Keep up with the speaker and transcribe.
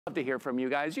Love to hear from you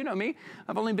guys. You know me,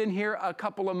 I've only been here a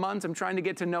couple of months. I'm trying to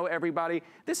get to know everybody.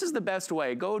 This is the best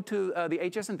way. Go to the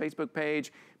HSN Facebook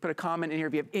page, put a comment in here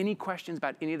if you have any questions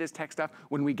about any of this tech stuff.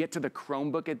 When we get to the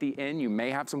Chromebook at the end, you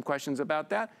may have some questions about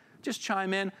that. Just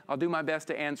chime in. I'll do my best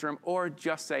to answer them, or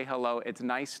just say hello. It's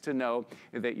nice to know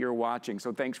that you're watching.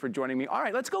 So thanks for joining me. All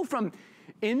right, let's go from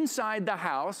inside the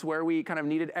house, where we kind of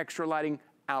needed extra lighting,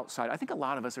 outside. I think a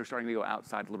lot of us are starting to go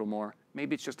outside a little more.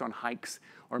 Maybe it's just on hikes,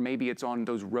 or maybe it's on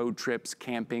those road trips,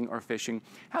 camping or fishing.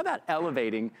 How about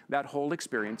elevating that whole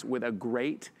experience with a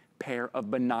great pair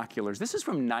of binoculars? This is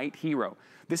from Night Hero.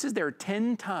 This is their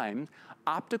 10x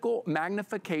optical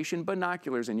magnification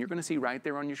binoculars, and you're gonna see right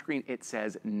there on your screen, it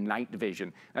says night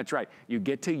vision. That's right, you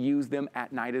get to use them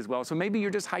at night as well. So maybe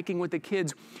you're just hiking with the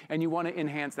kids and you wanna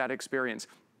enhance that experience.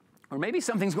 Or maybe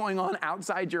something's going on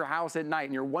outside your house at night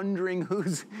and you're wondering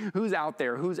who's out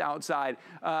there, who's outside.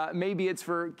 Maybe it's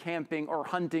for camping or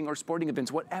hunting or sporting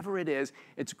events. Whatever it is,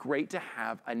 it's great to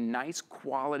have a nice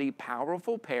quality,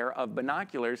 powerful pair of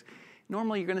binoculars.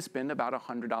 Normally you're gonna spend about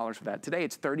 $100 for that. Today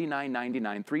it's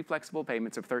 $39.99, 3 flexible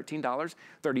payments of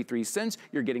 $13.33.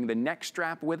 You're getting the neck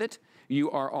strap with it.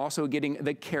 You are also getting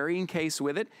the carrying case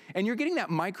with it. And you're getting that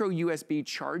micro USB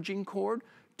charging cord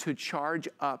to charge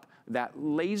up that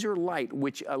laser light,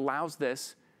 which allows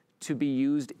this to be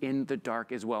used in the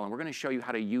dark as well. And we're gonna show you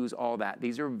how to use all that.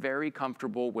 These are very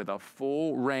comfortable with a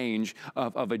full range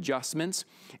of adjustments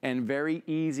and very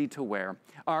easy to wear.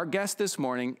 Our guest this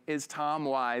morning is Tom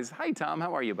Wise. Hi, Tom,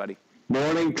 how are you, buddy?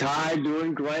 Morning, Ty,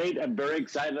 doing great. I'm very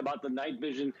excited about the night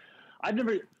vision. I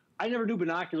never knew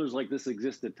binoculars like this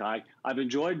existed, Ty. I've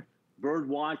enjoyed bird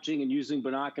watching and using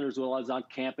binoculars while I was out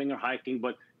camping or hiking,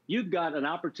 but you've got an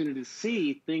opportunity to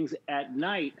see things at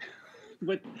night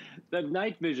with the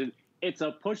night vision. It's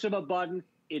a push of a button.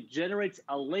 It generates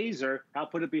a laser. I'll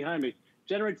put it behind me.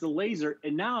 Generates a laser,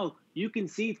 and now you can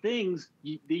see things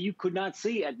that you could not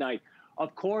see at night.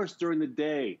 Of course, during the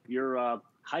day, you're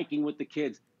hiking with the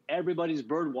kids. Everybody's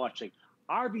bird watching.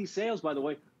 RV sales, by the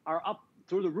way, are up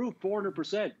through the roof,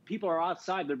 400%. People are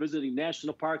outside. They're visiting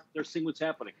national parks. They're seeing what's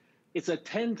happening. It's a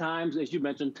 10x, as you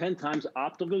mentioned, 10x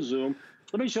optical zoom.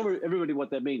 Let me show everybody what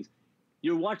that means.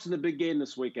 You're watching the big game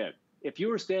this weekend. If you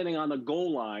were standing on the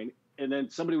goal line and then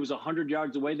somebody was 100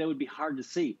 yards away, that would be hard to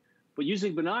see. But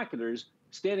using binoculars,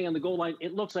 standing on the goal line,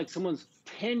 it looks like someone's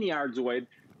 10 yards away.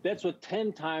 That's what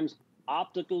 10x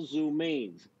optical zoom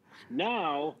means.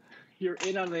 Now you're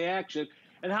in on the action.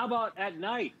 And how about at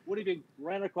night? What if you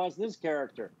ran across this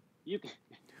character? You can,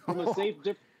 from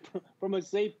a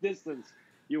safe distance,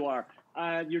 you are.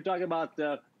 You're talking about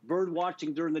bird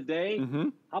watching during the day. Mm-hmm.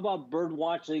 How about bird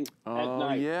watching at night?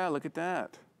 Oh, yeah, look at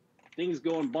that. Things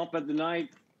going bump at the night.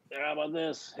 How about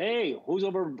this? Hey, who's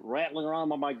over rattling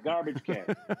around on my garbage can?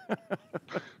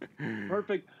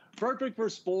 Perfect for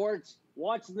sports,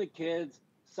 watching the kids,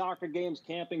 soccer games,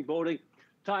 camping, boating.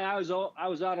 Ty, I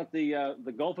was out at the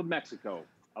Gulf of Mexico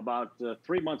about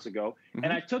 3 months ago, mm-hmm.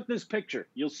 and I took this picture.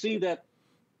 You'll see that,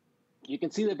 you can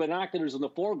see the binoculars in the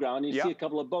foreground, and you see a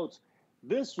couple of boats.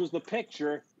 This was the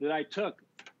picture that I took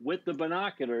with the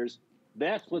binoculars.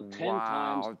 That's what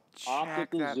 10x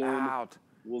optical zoom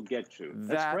will get you.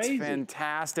 That's crazy.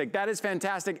 Fantastic. That is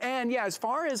fantastic. And yeah, as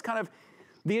far as kind of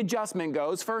the adjustment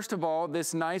goes, first of all,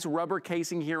 this nice rubber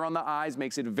casing here on the eyes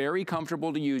makes it very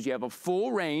comfortable to use. You have a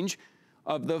full range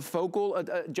of the focal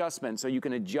adjustment, so you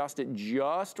can adjust it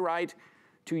just right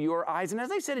to your eyes. And as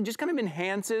I said, it just kind of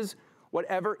enhances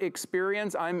whatever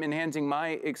experience. I'm enhancing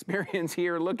my experience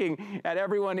here looking at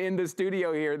everyone in the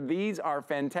studio here. These are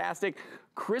fantastic,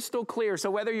 crystal clear. So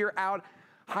whether you're out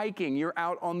hiking, you're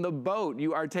out on the boat,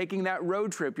 you are taking that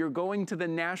road trip, you're going to the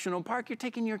national park, you're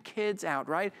taking your kids out,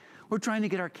 right? We're trying to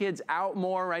get our kids out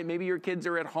more, right? Maybe your kids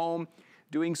are at home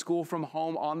doing school from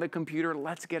home on the computer.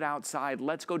 Let's get outside.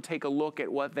 Let's go take a look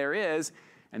at what there is.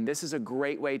 And this is a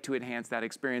great way to enhance that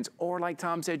experience. Or like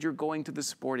Tom said, you're going to the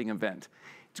sporting event.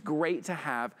 It's great to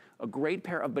have a great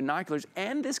pair of binoculars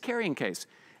and this carrying case.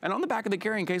 And on the back of the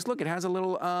carrying case, look, it has a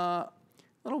little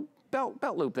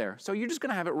belt loop there. So you're just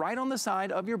gonna have it right on the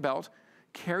side of your belt.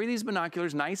 Carry these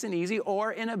binoculars nice and easy,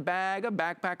 or in a bag, a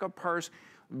backpack, a purse.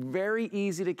 Very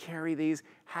easy to carry these.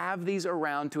 Have these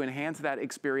around to enhance that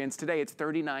experience. Today it's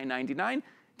 $39.99.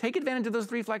 Take advantage of those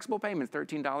 3 flexible payments,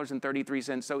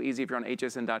 $13.33. So easy if you're on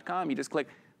hsn.com. You just click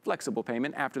flexible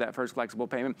payment. After that first flexible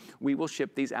payment, we will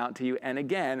ship these out to you. And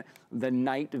again, the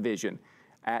night vision.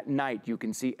 at night. You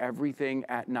can see everything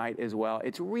at night as well.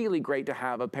 It's really great to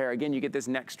have a pair. Again, you get this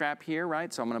neck strap here,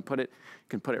 right? So I'm gonna put it, you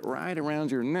can put it right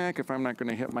around your neck if I'm not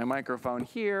gonna hit my microphone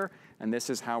here. And this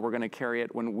is how we're gonna carry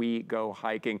it when we go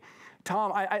hiking.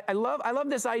 Tom, I love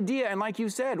this idea. And like you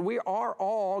said, we are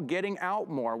all getting out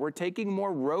more. We're taking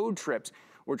more road trips.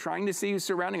 We're trying to see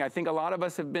surrounding. I think a lot of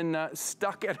us have been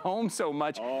stuck at home so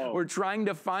much. Oh. We're trying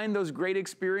to find those great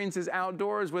experiences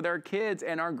outdoors with our kids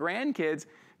and our grandkids.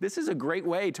 This is a great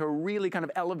way to really kind of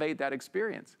elevate that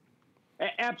experience.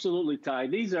 Absolutely, Ty.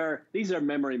 These are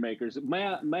memory makers.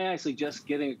 May I suggest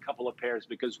getting a couple of pairs,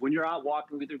 because when you're out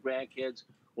walking with your grandkids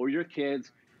or your kids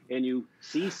and you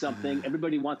see something,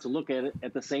 everybody wants to look at it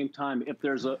at the same time. If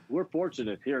there's we're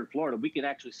fortunate here in Florida, we can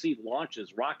actually see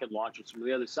launches, rocket launches from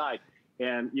the other side,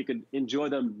 and you can enjoy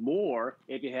them more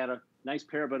if you had a nice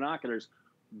pair of binoculars.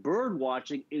 Bird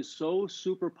watching is so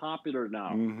super popular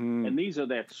now. And these are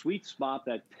that sweet spot,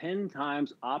 that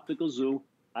 10x optical zoom,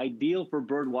 ideal for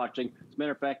bird watching. As a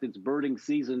matter of fact, it's birding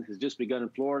season has just begun in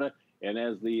Florida. And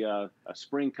as the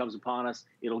spring comes upon us,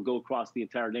 it'll go across the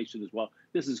entire nation as well.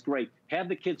 This is great. Have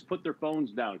the kids put their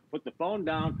phones down. Put the phone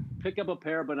down, pick up a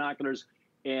pair of binoculars,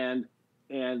 and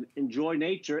enjoy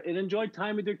nature and enjoy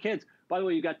time with your kids. By the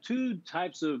way, you got two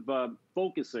types of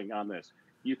focusing on this.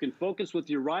 You can focus with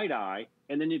your right eye,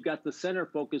 and then you've got the center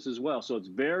focus as well. So it's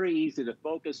very easy to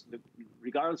focus,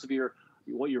 regardless of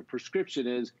what your prescription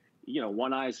is. You know,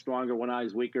 one eye is stronger, one eye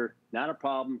is weaker. Not a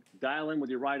problem. Dial in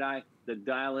with your right eye, then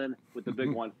dial in with the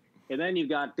big one. And then you've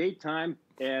got daytime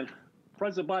and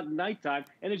press the button nighttime.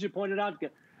 And as you pointed out,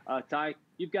 Ty,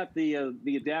 you've got the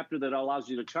adapter that allows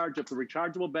you to charge up the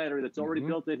rechargeable battery that's already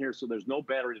built in here, so there's no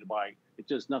battery to buy. It's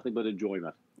just nothing but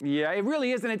enjoyment. Yeah, it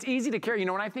really is, and it's easy to carry. You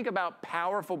know, when I think about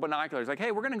powerful binoculars, like,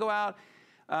 hey, we're gonna go out,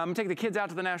 take the kids out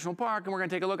to the national park, and we're gonna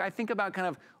take a look. I think about kind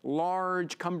of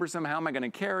large, cumbersome, how am I gonna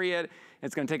carry it?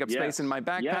 It's gonna take up space in my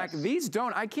backpack. These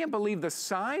don't. I can't believe the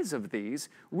size of these.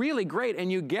 Really great,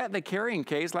 and you get the carrying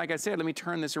case. Like I said, let me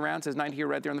turn this around. It says 90 here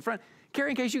right there on the front.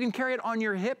 Carrying case, you can carry it on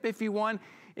your hip if you want,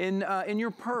 in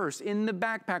your purse, in the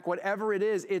backpack, whatever it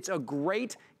is. It's a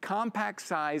great compact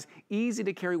size, easy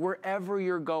to carry wherever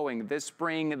you're going this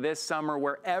spring, this summer,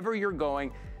 wherever you're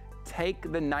going.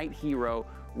 Take the Night Hero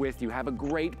with you. Have a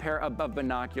great pair of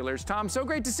binoculars. Tom, so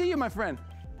great to see you, my friend.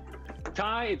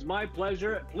 Ty, it's my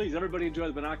pleasure. Please, everybody enjoy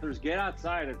the binoculars. Get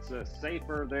outside. It's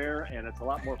safer there, and it's a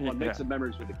lot more fun. Make some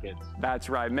memories with the kids. That's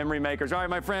right. Memory makers. All right,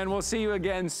 my friend. We'll see you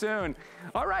again soon.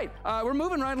 All right. We're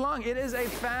moving right along. It is a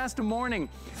fast morning.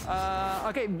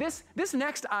 Okay, this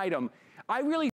next item, I really